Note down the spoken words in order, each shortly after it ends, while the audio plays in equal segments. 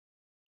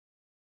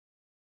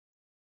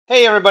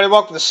Hey everybody,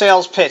 welcome to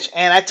Sales Pitch,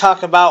 and I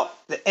talk about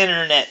the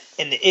internet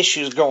and the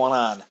issues going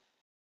on.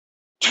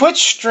 Twitch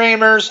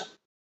streamers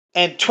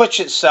and Twitch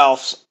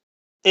itself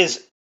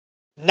is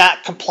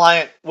not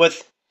compliant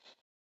with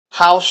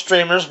how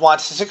streamers want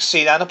to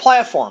succeed on the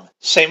platform.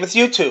 Same with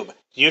YouTube.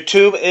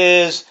 YouTube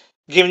is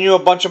giving you a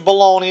bunch of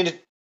baloney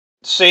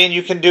saying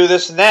you can do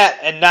this and that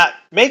and not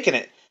making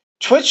it.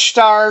 Twitch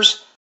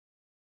stars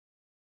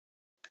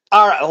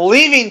are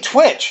leaving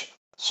Twitch.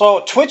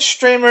 So Twitch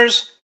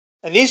streamers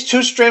and these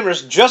two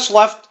streamers just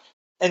left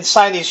and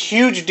signed these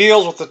huge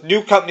deals with a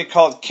new company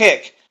called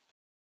Kick.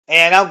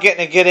 And I'm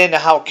getting to get into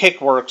how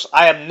Kick works.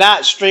 I am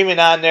not streaming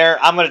on there.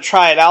 I'm going to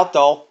try it out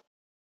though.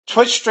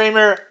 Twitch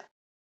streamers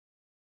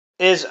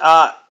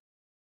are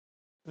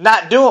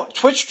not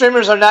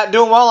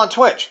doing well on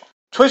Twitch.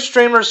 Twitch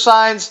streamers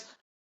signs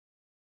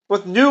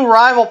with new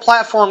rival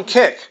platform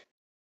Kick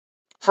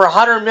for a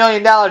 $100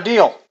 million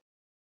deal.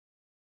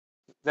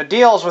 The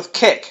deal is with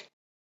Kick.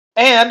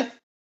 And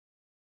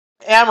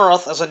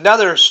Amouranth is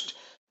another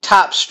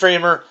top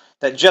streamer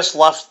that just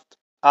left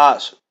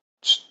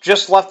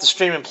the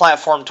streaming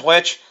platform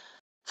Twitch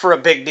for a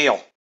big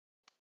deal.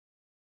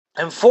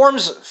 And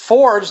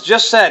Forbes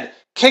just said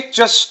Kick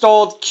just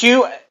stole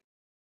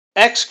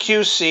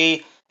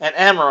xQc and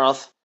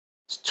Amouranth,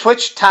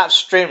 Twitch top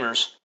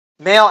streamers,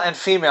 male and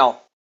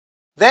female.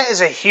 That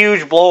is a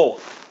huge blow,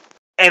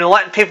 and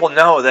letting people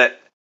know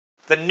that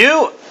the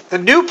new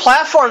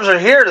platforms are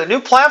here. The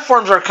new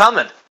platforms are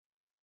coming.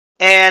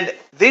 And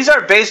these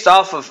are based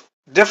off of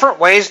different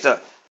ways to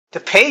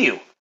pay you.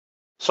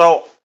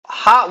 So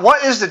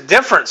what is the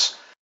difference?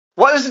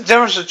 What is the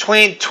difference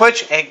between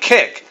Twitch and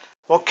Kick?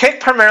 Well, Kick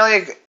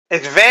primarily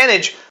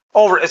advantage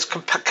over its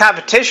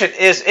competition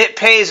is it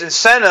pays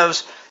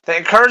incentives that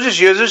encourages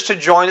users to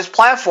join its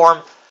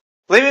platform,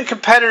 leaving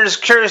competitors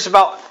curious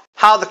about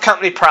how the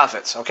company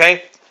profits.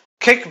 Okay,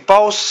 Kick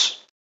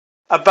boasts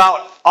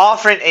about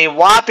offering a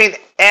whopping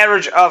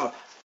average of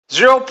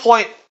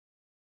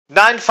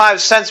 0.95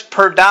 cents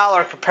per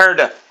dollar compared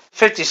to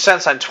 50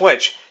 cents on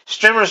Twitch.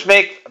 Streamers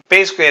make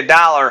basically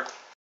 $1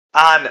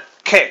 on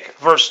Kick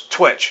versus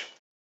Twitch.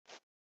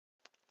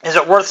 Is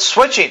it worth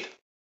switching?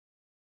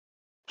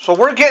 So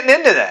we're getting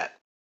into that.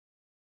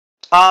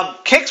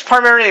 Kick's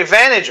primary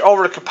advantage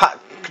over the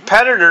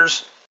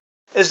competitors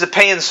is the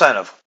pay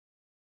incentive.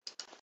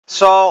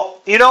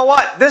 So you know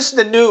what? This is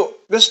the new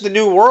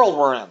world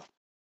we're in.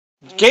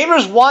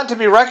 Gamers want to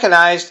be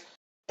recognized,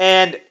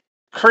 and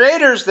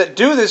creators that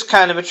do this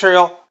kind of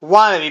material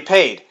want to be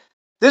paid.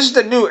 This is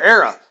the new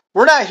era.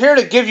 We're not here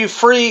to give you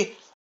free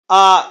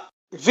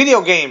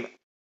video game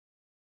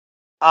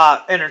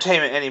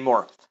entertainment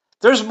anymore.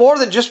 There's more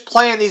than just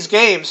playing these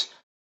games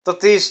that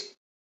these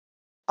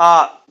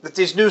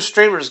new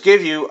streamers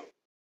give you,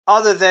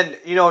 other than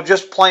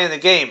just playing the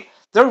game.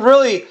 There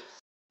really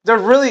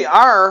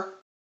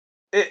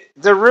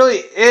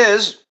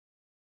is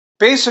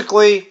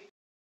basically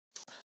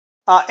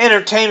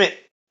entertainment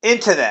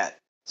into that.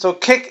 So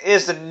Kick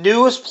is the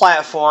newest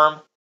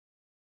platform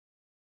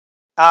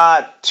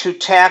to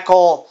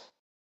tackle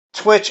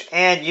Twitch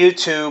and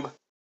YouTube,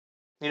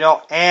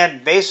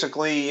 and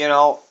basically,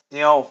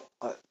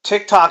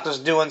 TikTok is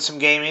doing some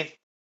gaming.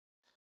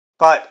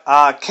 But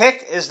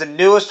Kick is the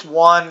newest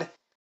one.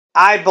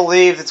 I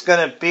believe it's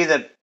going to be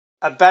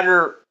a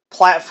better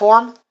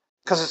platform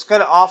because it's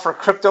going to offer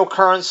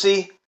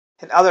cryptocurrency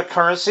and other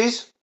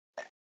currencies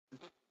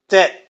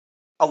that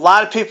a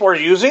lot of people are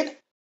using.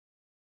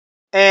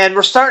 And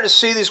we're starting to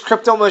see these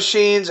crypto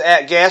machines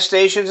at gas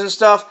stations and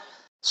stuff.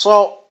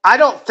 So I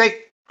don't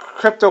think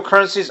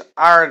cryptocurrencies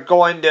are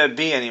going to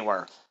be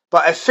anywhere.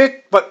 But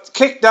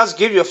Kick does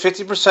give you a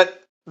 50%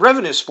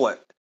 revenue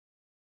split.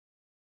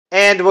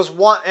 And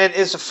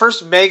is the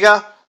first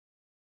mega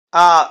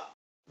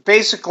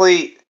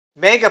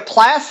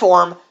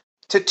platform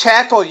to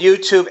tackle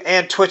YouTube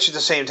and Twitch at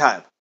the same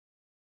time.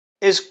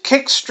 Is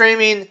Kick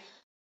streaming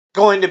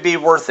going to be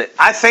worth it?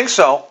 I think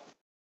so.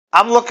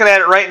 I'm looking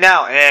at it right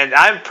now, and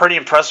I'm pretty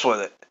impressed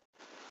with it.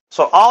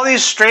 So all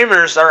these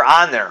streamers are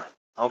on there,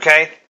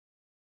 okay?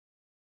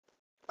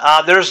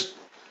 There's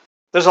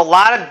a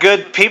lot of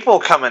good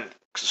people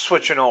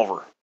switching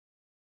over.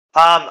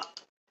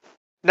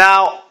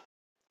 Now,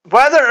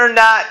 whether or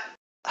not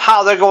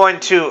how they're going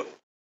to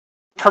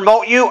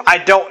promote you, I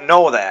don't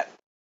know that.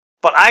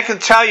 But I can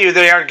tell you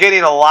they are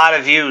getting a lot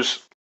of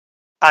views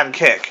on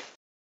Kick.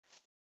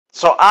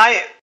 So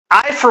I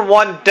for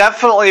one,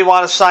 definitely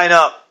want to sign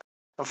up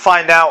and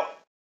find out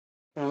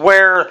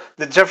where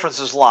the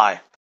differences lie.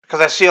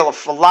 Because I see a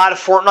lot of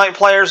Fortnite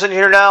players in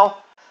here now.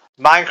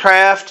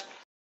 Minecraft.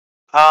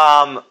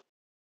 I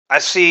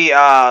see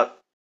a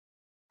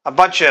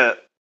bunch of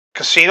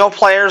casino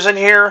players in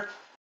here.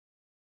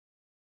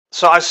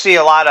 So I see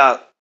a lot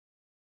of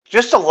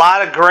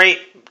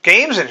great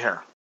games in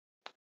here.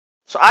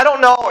 So I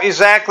don't know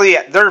exactly.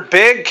 They're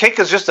big. Kick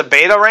is just a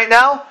beta right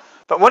now.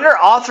 But when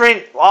they're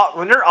offering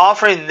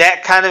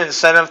that kind of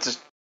incentive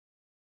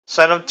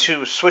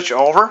to switch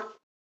over,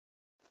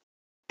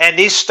 and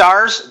these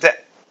stars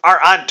that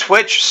are on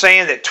Twitch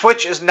saying that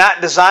Twitch is not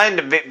designed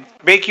to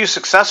make you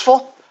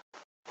successful,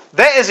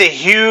 that is a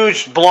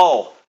huge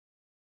blow.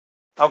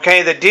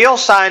 Okay, the deal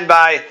signed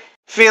by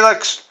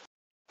Felix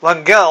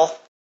Langell,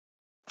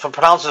 if I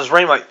pronounce his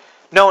name right,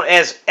 known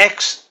as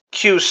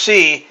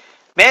xQc,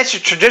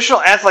 matches traditional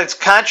athletes'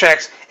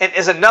 contracts and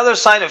is another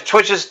sign of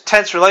Twitch's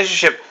tense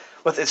relationship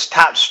with its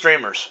top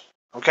streamers.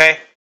 Okay?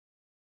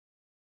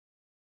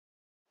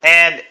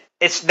 And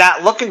it's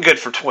not looking good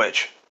for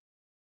Twitch.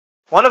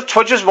 One of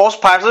Twitch's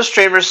most popular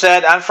streamers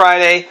said on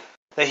Friday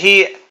that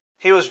he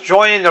was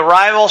joining the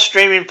rival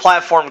streaming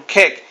platform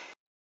Kick,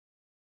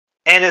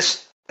 and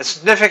is a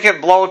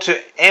significant blow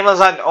to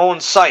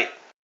Amazon-owned site.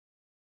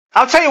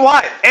 I'll tell you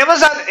why.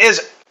 Amazon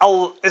is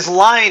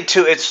lying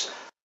to its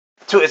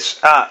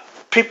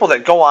people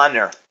that go on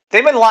there.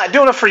 They've been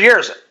doing it for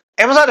years.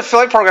 Amazon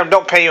affiliate program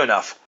don't pay you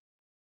enough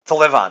to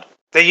live on.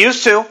 They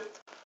used to,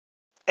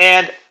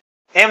 and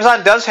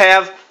Amazon does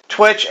have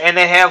Twitch, and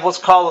they have what's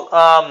called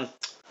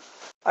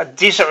a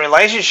decent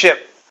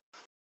relationship,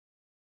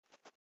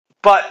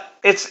 but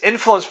its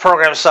influence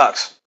program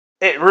sucks.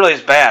 It really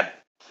is bad.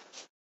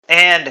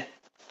 And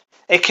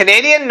a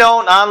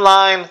Canadian-known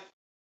online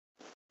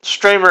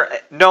streamer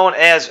known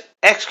as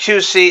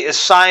xQc is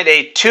signed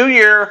a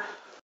 2-year,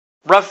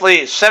 roughly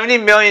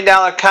 $70 million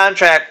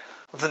contract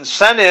with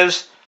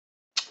incentives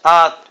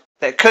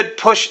that could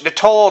push the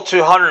total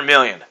to $100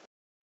 million.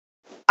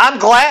 I'm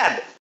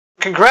glad.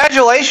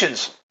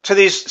 Congratulations to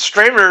these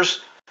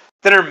streamers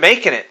that are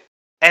making it.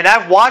 And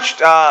I've watched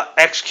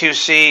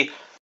xQc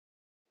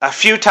a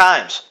few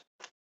times.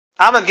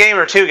 I'm a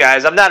gamer too,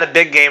 guys. I'm not a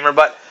big gamer,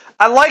 but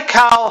I like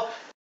how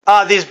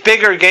these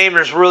bigger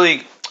gamers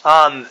really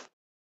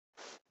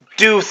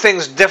do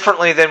things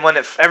differently than when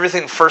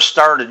everything first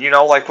started,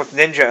 like with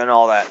Ninja and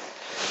all that.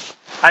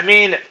 I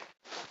mean,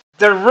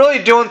 they're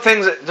really doing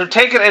things, they're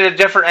taking it at a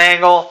different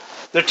angle,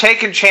 they're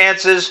taking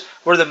chances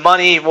where the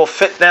money will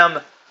fit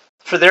them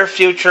for their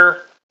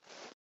future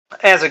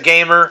as a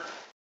gamer,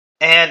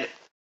 and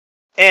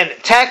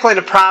tackling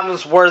the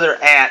problems where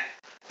they're at.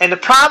 And the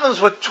problems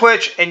with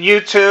Twitch and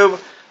YouTube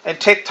and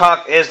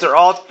TikTok is they're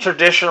all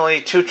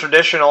traditionally too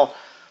traditional,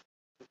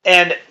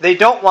 and they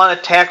don't want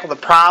to tackle the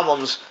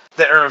problems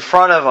that are in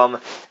front of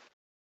them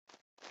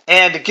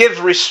and to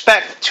give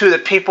respect to the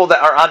people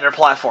that are on their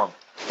platform.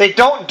 They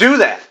don't do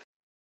that.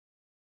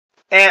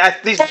 And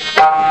these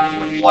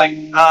like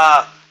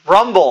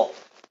Rumble,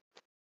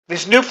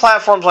 these new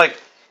platforms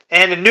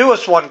and the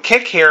newest one,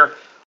 Kick here,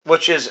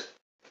 which is,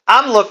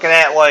 I'm looking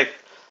at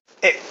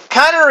it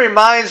kind of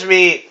reminds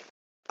me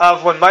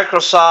of when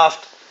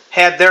Microsoft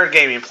had their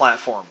gaming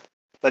platform,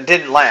 but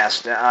didn't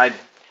last. And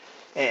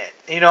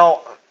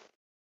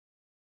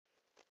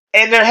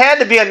there had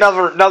to be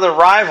another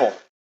rival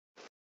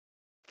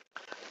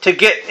to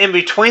get in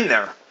between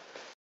there.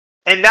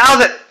 And now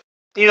that,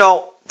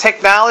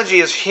 technology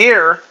is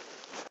here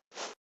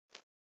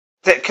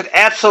that could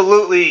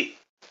absolutely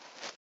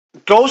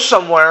go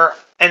somewhere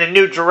in a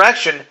new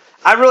direction,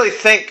 I really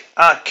think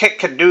Kick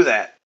could do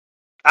that.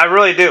 I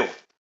really do.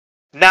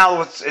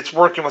 Now it's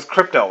working with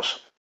cryptos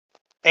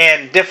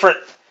and different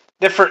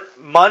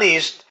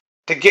monies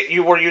to get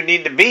you where you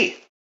need to be,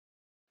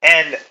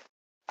 and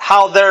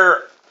how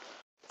they're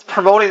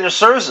promoting their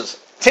services.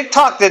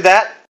 TikTok did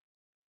that.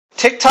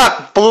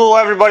 TikTok blew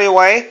everybody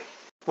away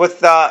with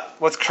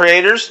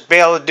creators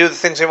being able to do the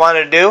things they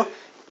wanted to do,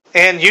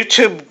 and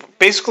YouTube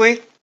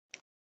basically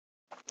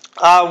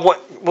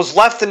what was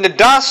left in the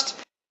dust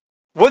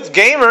with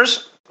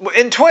gamers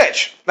in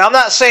Twitch. Now, I'm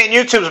not saying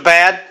YouTube's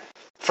bad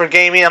for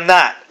gaming. I'm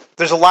not.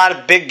 There's a lot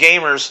of big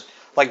gamers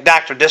like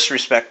Dr.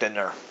 Disrespect in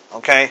there,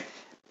 okay?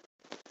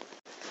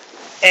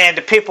 And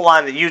the people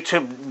on the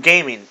YouTube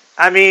gaming.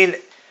 I mean,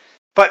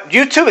 but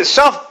YouTube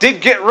itself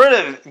did get rid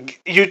of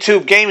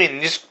YouTube gaming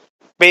and just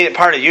made it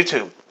part of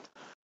YouTube.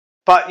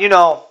 But,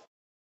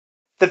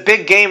 the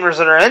big gamers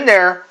that are in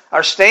there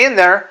are staying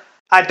there.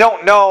 I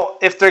don't know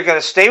if they're going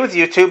to stay with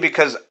YouTube,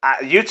 because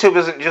YouTube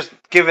isn't just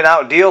giving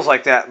out deals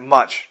like that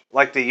much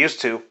like they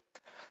used to.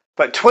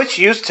 But Twitch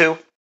used to.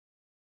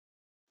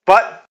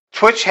 But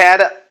Twitch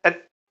has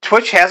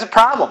a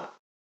problem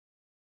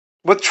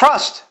with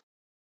trust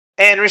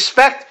and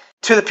respect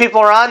to the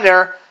people who are on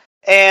there,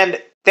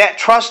 and that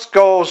trust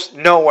goes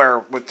nowhere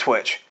with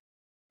Twitch.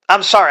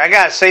 I'm sorry, I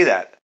gotta say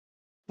that.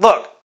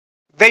 Look,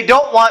 they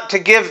don't want to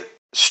give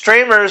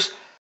streamers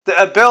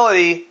the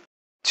ability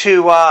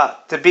to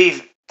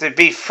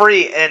be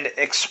free and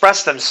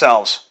express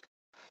themselves.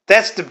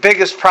 That's the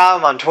biggest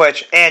problem on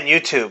Twitch and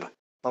YouTube.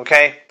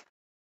 Okay?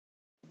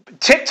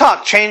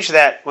 TikTok changed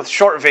that with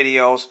short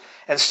videos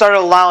and started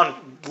allowing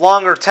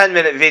longer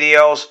 10-minute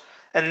videos,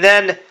 and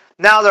then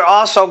now they're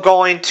also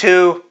going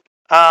to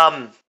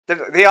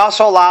they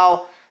also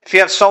allow, if you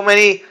have so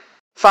many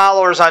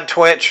followers on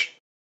Twitch,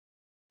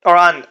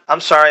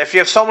 if you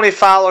have so many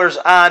followers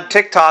on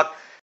TikTok,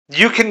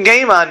 you can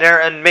game on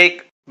there and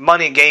make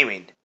money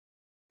gaming.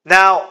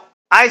 Now,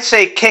 I'd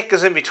say Kick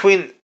is in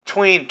between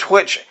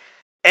Twitch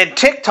and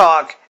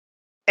TikTok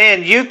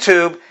and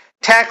YouTube,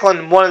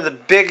 tackling one of the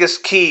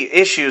biggest key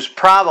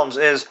problems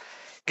is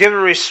giving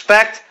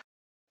respect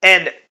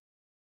and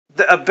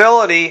the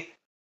ability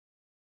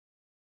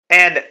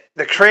and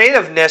the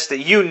creativeness that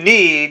you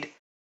need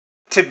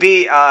to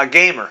be a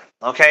gamer,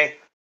 okay?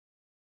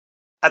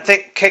 I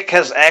think Kick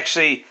has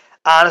actually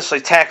honestly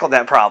tackled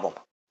that problem.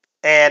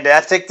 And I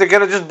think they're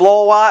going to just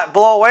blow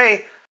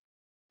away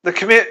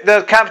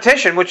the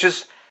competition, which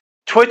is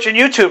Twitch and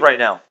YouTube right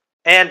now.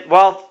 And,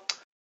 well,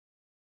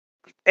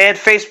 and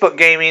Facebook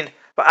gaming.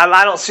 But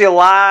I don't see a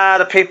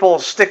lot of people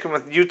sticking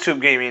with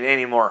YouTube gaming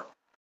anymore.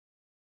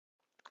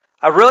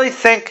 I really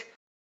think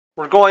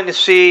we're going to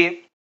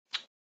see...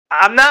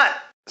 I'm not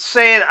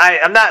saying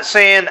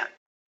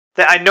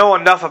that I know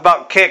enough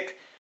about Kick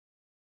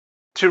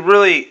to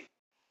really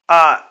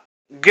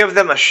give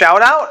them a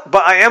shout out,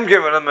 but I am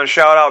giving them a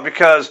shout out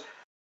because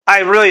I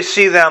really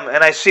see them,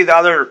 and I see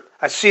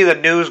the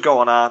news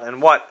going on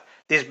and what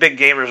these big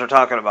gamers are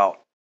talking about.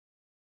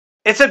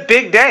 It's a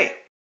big day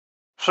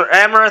for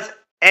Amouranth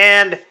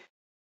and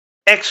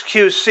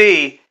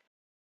xQc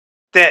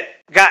that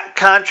got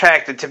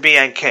contracted to be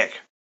on Kick,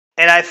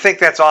 and I think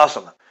that's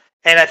awesome,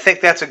 and I think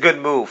that's a good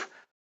move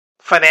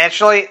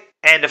financially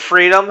and to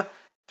freedom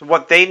to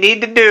what they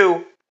need to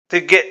do to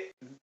get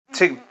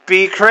to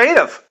be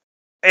creative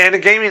in a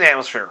gaming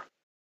atmosphere.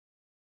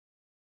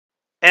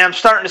 And I'm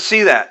starting to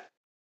see that.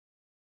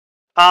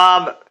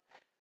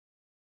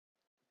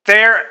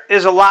 There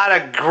is a lot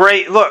of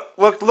great look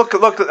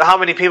at how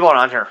many people are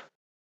on here.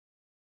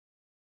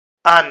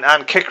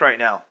 On Kick right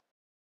now.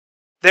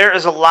 There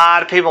is a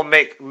lot of people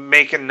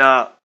making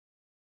a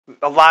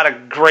lot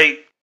of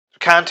great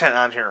content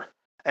on here.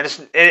 And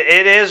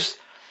it is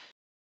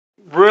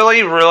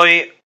really,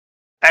 really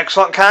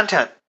excellent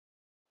content.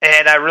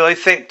 And I really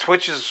think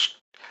Twitch has,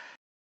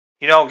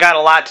 got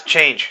a lot to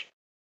change.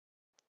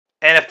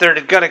 And if they're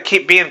going to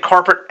keep being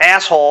corporate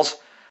assholes,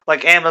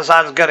 like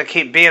Amazon's going to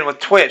keep being with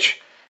Twitch,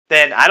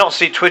 then I don't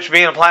see Twitch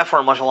being a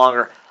platform much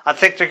longer. I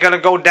think they're going to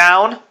go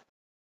down,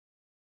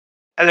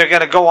 and they're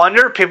going to go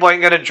under. People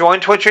ain't going to join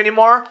Twitch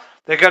anymore.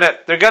 They're going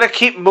to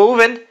keep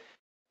moving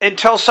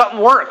until something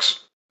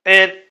works.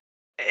 And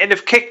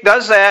if Kick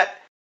does that,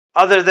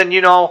 other than,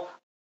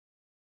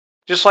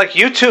 just like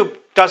YouTube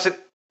doesn't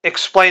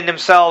explain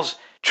themselves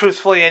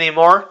truthfully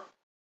anymore,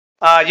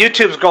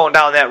 YouTube's going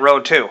down that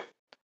road too.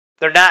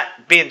 They're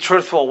not being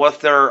truthful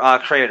with their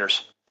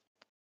creators.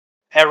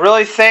 I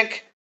really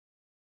think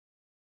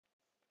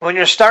when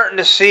you're starting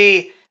to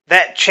see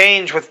that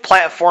change with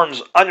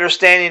platforms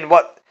understanding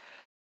what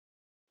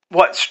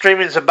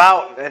streaming is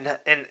about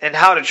and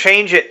how to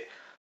change it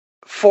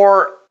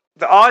for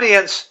the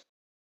audience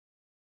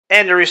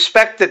and the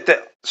respect that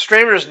the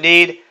streamers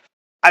need,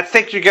 I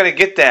think you're going to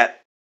get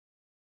that.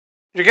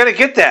 You're going to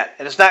get that.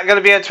 And it's not going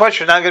to be on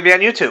Twitch. It's not going to be on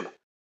YouTube.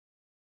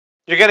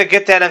 You're going to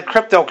get that on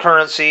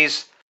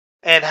cryptocurrencies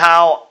and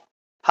how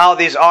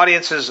these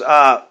audiences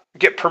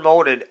get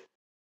promoted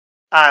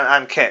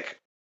on Kick.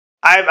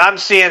 I'm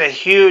seeing a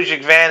huge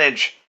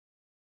advantage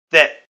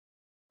that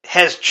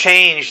has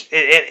changed.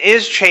 It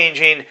is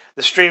changing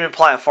the streaming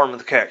platform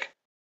of Kick.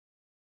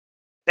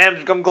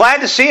 And I'm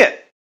glad to see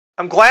it.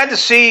 I'm glad to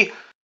see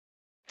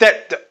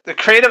that the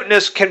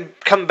creativeness can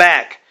come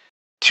back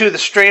to the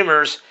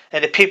streamers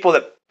and the people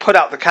that put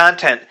out the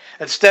content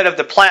instead of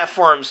the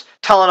platforms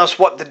telling us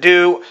what to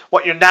do,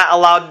 what you're not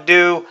allowed to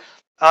do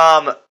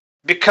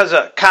because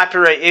of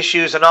copyright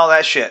issues and all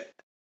that shit.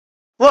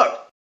 Look,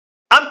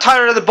 I'm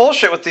tired of the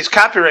bullshit with these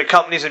copyright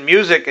companies and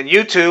music and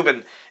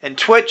YouTube and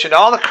Twitch and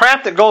all the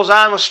crap that goes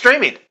on with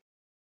streaming.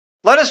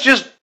 Let us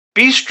just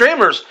be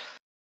streamers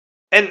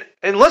and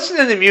listen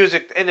to the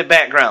music in the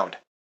background.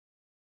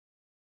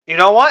 You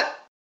know what?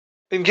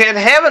 And can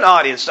have an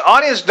audience. The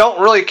audience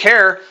don't really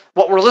care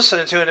what we're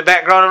listening to in the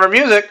background of our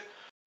music,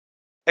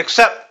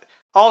 except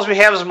all we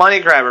have is money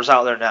grabbers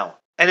out there now.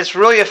 And it's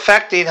really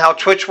affecting how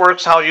Twitch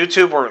works, how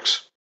YouTube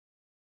works.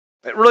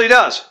 It really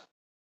does.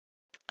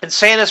 And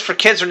saying it's for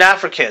kids or not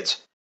for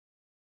kids.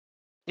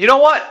 You know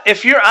what?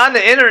 If you're on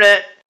the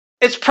internet,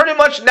 it's pretty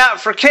much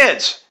not for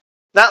kids.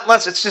 Not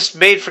unless it's just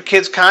made for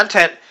kids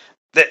content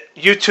that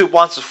YouTube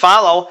wants to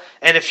follow.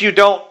 And if you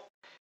don't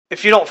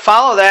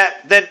follow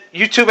that, then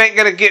YouTube ain't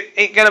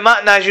gonna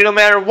monetize you no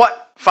matter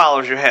what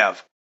followers you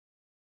have.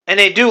 And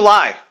they do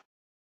lie.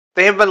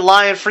 They have been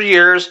lying for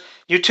years.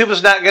 YouTube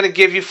is not going to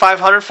give you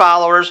 500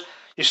 followers.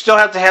 You still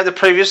have to have the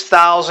previous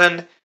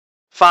 1,000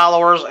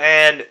 followers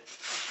and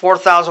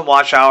 4,000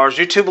 watch hours.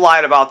 YouTube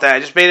lied about that. I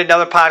just made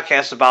another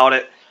podcast about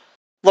it.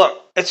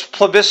 Look, it's a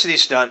publicity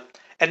stunt,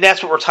 and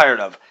that's what we're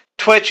tired of.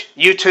 Twitch,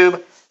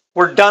 YouTube,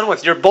 we're done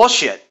with your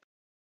bullshit.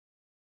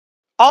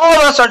 All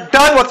of us are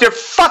done with your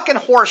fucking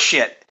horse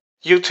shit,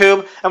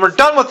 YouTube, and we're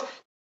done with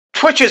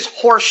Twitch's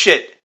horse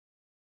shit.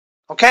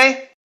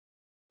 Okay?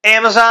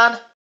 Amazon,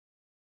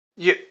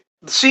 the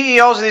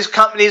CEOs of these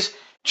companies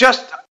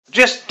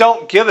just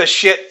don't give a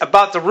shit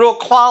about the real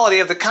quality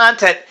of the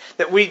content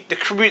that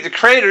the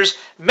creators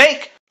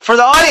make for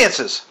the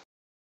audiences.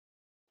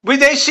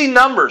 They see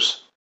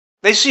numbers.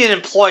 They see an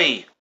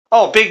employee.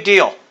 Oh, big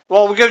deal.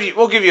 Well, we'll give you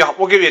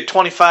a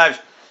 $25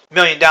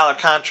 million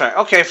contract.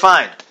 Okay,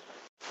 fine.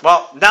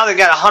 Well, now they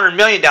got a $100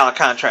 million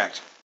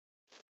contract.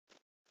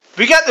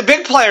 We got the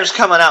big players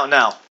coming out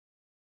now.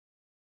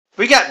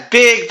 We got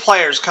big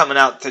players coming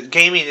out that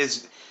gaming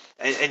is,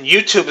 and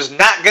YouTube is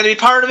not going to be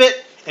part of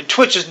it, and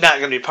Twitch is not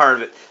going to be part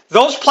of it.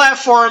 Those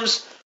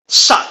platforms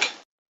suck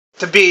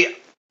to be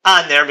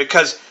on there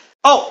because,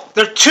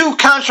 they're too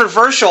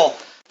controversial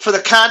for the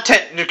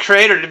content and the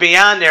creator to be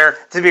on there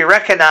to be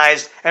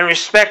recognized and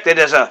respected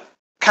as a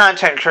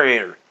content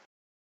creator.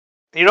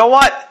 You know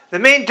what? The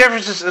main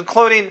differences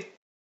including,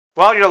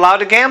 you're allowed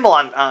to gamble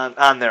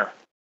on there,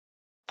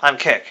 on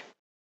Kick.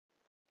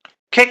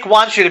 Kick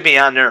wants you to be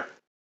on there.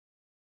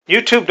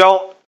 YouTube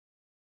don't.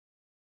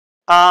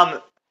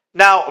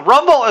 Now,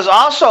 Rumble is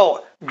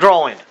also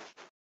growing.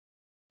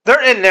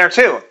 They're in there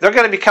too. They're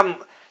going to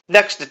become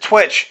next to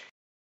Twitch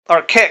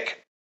or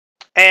Kick.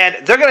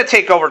 And they're going to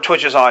take over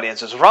Twitch's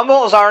audiences.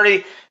 Rumble is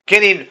already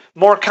getting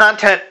more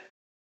content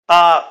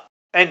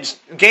and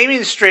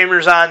gaming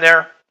streamers on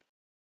there.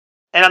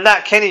 And I'm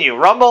not kidding you.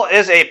 Rumble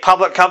is a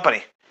public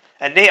company.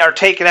 And they are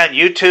taking on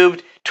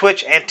YouTube,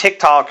 Twitch, and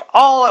TikTok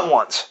all at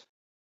once.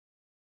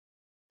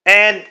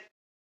 And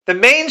the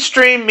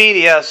mainstream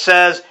media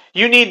says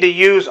you need to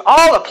use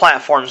all the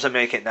platforms to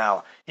make it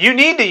now. You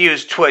need to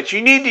use Twitch.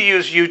 You need to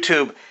use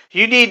YouTube.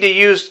 You need to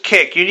use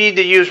Kick. You need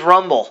to use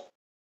Rumble.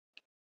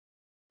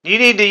 You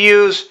need to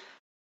use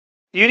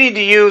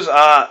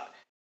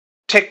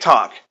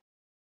TikTok.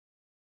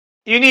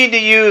 You need to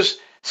use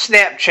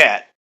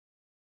Snapchat.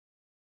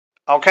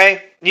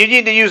 Okay? You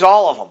need to use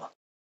all of them.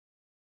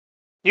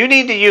 You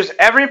need to use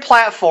every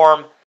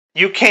platform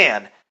you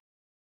can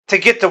to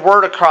get the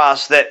word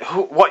across that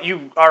what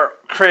you are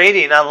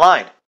creating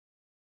online.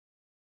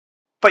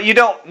 But you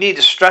don't need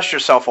to stress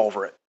yourself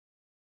over it.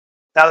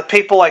 Now, the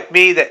people like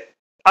me that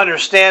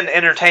understand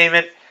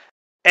entertainment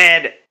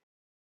and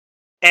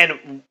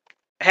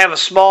have a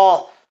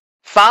small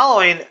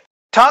following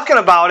talking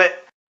about it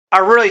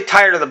are really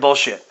tired of the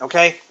bullshit,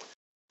 okay?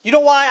 You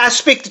know why? I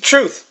speak the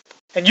truth.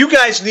 And you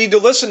guys need to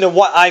listen to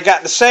what I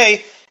got to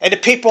say and the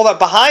people that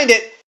behind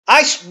it.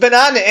 I've been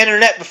on the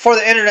internet before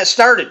the internet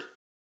started.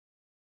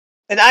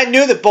 And I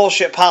knew the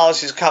bullshit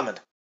policies coming.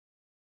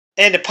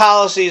 And the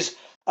policies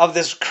of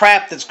this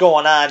crap that's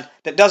going on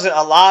that doesn't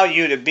allow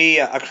you to be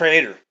a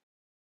creator.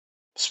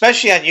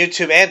 Especially on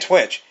YouTube and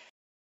Twitch.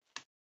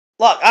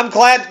 Look, I'm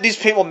glad these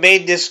people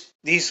made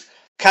these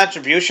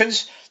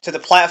contributions to the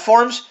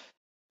platforms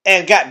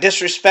and got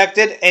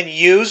disrespected and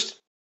used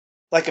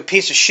like a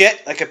piece of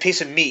shit, like a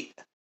piece of meat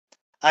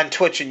on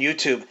Twitch and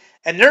YouTube.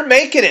 And they're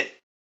making it.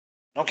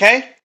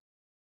 Okay?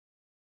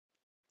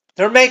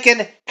 They're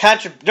making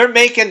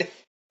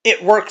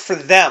it work for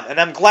them.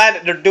 And I'm glad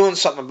that they're doing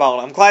something about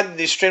it. I'm glad that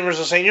these streamers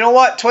are saying, you know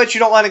what, Twitch, you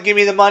don't want to give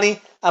me the money?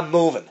 I'm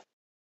moving.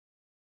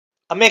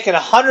 I'm making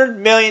 $100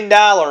 million.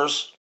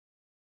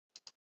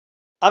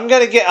 I'm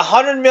going to get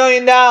 $100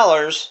 million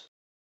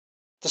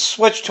to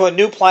switch to a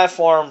new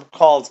platform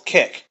called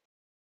Kick.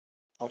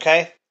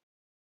 Okay?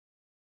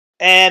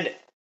 And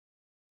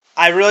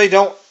I really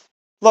don't...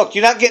 Look,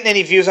 you're not getting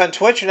any views on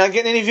Twitch. You're not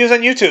getting any views on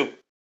YouTube.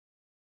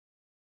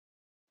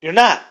 You're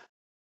not.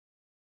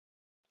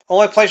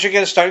 Only place you're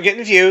going to start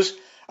getting views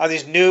are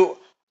these new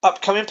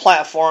upcoming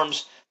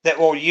platforms that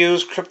will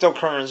use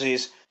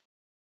cryptocurrencies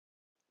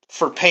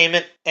for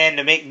payment and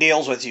to make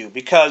deals with you,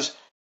 because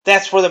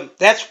that's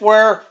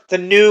where the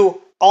new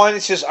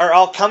audiences are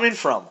all coming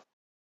from.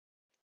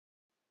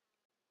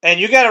 And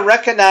you got to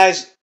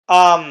recognize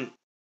other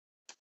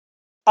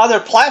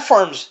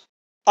platforms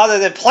other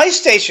than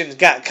PlayStation's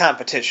got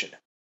competition.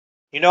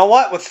 You know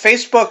what? With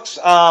Facebook's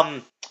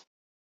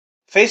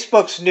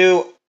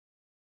new,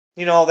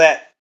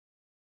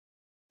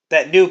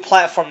 that new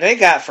platform they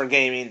got for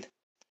gaming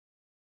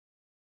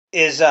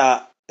is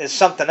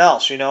something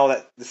else.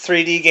 That the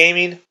 3D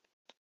gaming,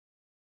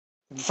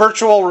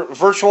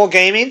 virtual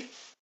gaming.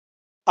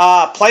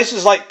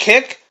 Places like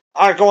Kick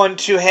are going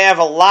to have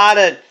a lot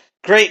of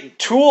great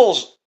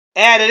tools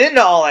added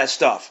into all that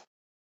stuff.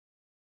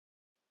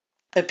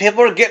 And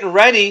people are getting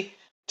ready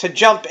to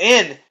jump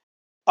in.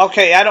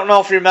 Okay, I don't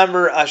know if you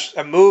remember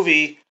a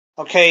movie.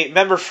 Okay,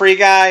 remember Free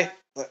Guy?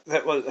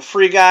 That was a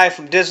Free Guy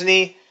from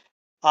Disney.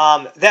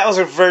 That was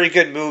a very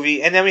good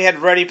movie. And then we had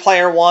Ready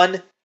Player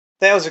One.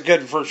 That was a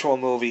good virtual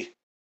movie.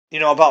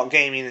 About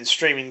gaming and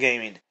streaming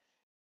gaming.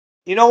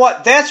 You know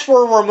what? That's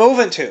where we're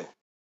moving to.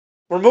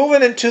 We're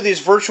moving into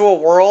these virtual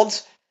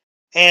worlds.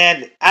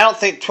 And I don't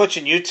think Twitch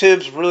and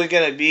YouTube's really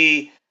going to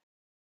be,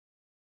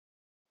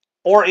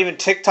 or even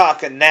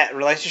TikTok and that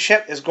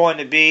relationship is going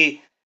to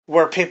be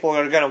where people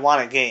are going to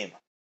want a game.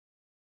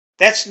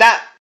 That's not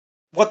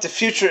what the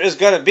future is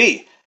going to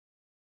be.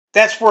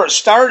 That's where it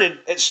started.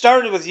 It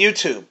started with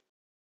YouTube.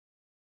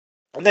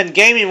 And then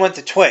gaming went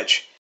to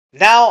Twitch.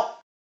 Now,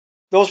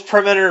 those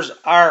perimeters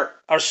are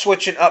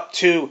switching up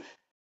to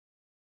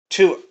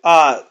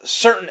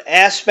certain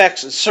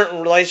aspects and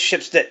certain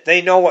relationships that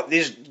they know what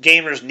these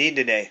gamers need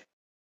today.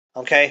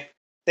 Okay?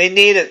 They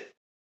need it.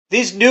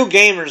 These new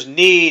gamers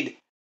need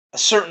a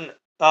certain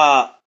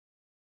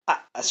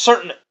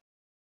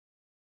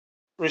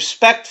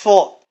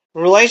respectful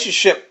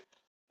relationship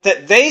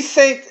that they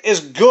think is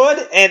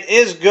good and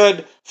is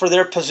good for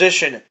their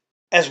position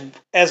as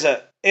an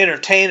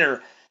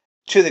entertainer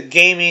to the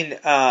gaming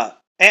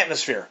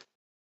atmosphere.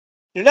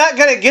 You're not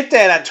going to get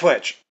that on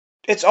Twitch.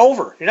 It's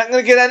over. You're not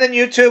going to get that on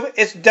YouTube.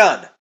 It's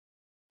done.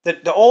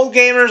 The old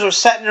gamers are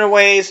set in their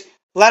ways.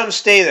 Let them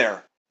stay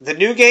there. The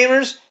new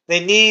gamers,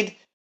 they need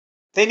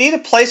a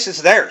place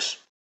that's theirs.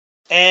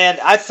 And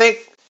I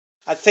think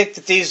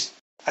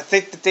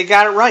that they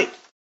got it right.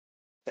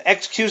 The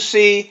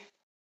xQc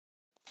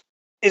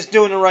is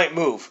doing the right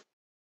move.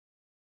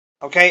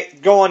 Okay,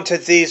 going to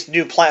these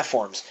new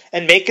platforms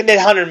and making it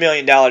 $100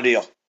 million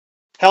deal.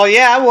 Hell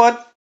yeah, I would.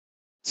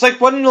 It's like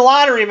winning the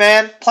lottery,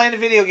 man. Playing a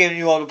video game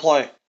you want to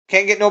play.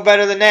 Can't get no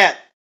better than that.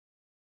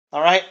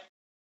 All right?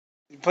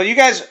 But you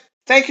guys,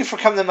 thank you for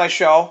coming to my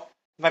show,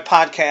 my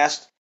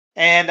podcast,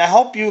 and I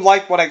hope you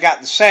like what I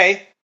got to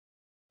say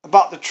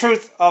about the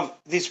truth of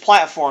these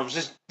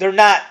platforms. They're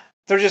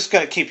just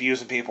going to keep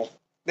using people.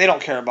 They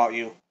don't care about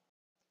you.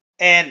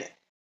 And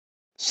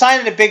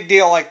signing a big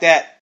deal like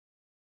that,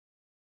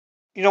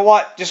 you know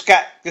what? Just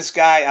got this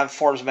guy on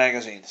Forbes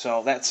magazine.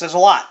 So that says a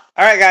lot.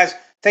 All right, guys.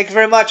 Thank you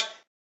very much.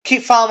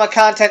 Keep following my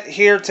content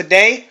here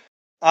today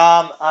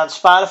on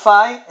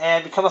Spotify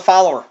and become a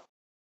follower.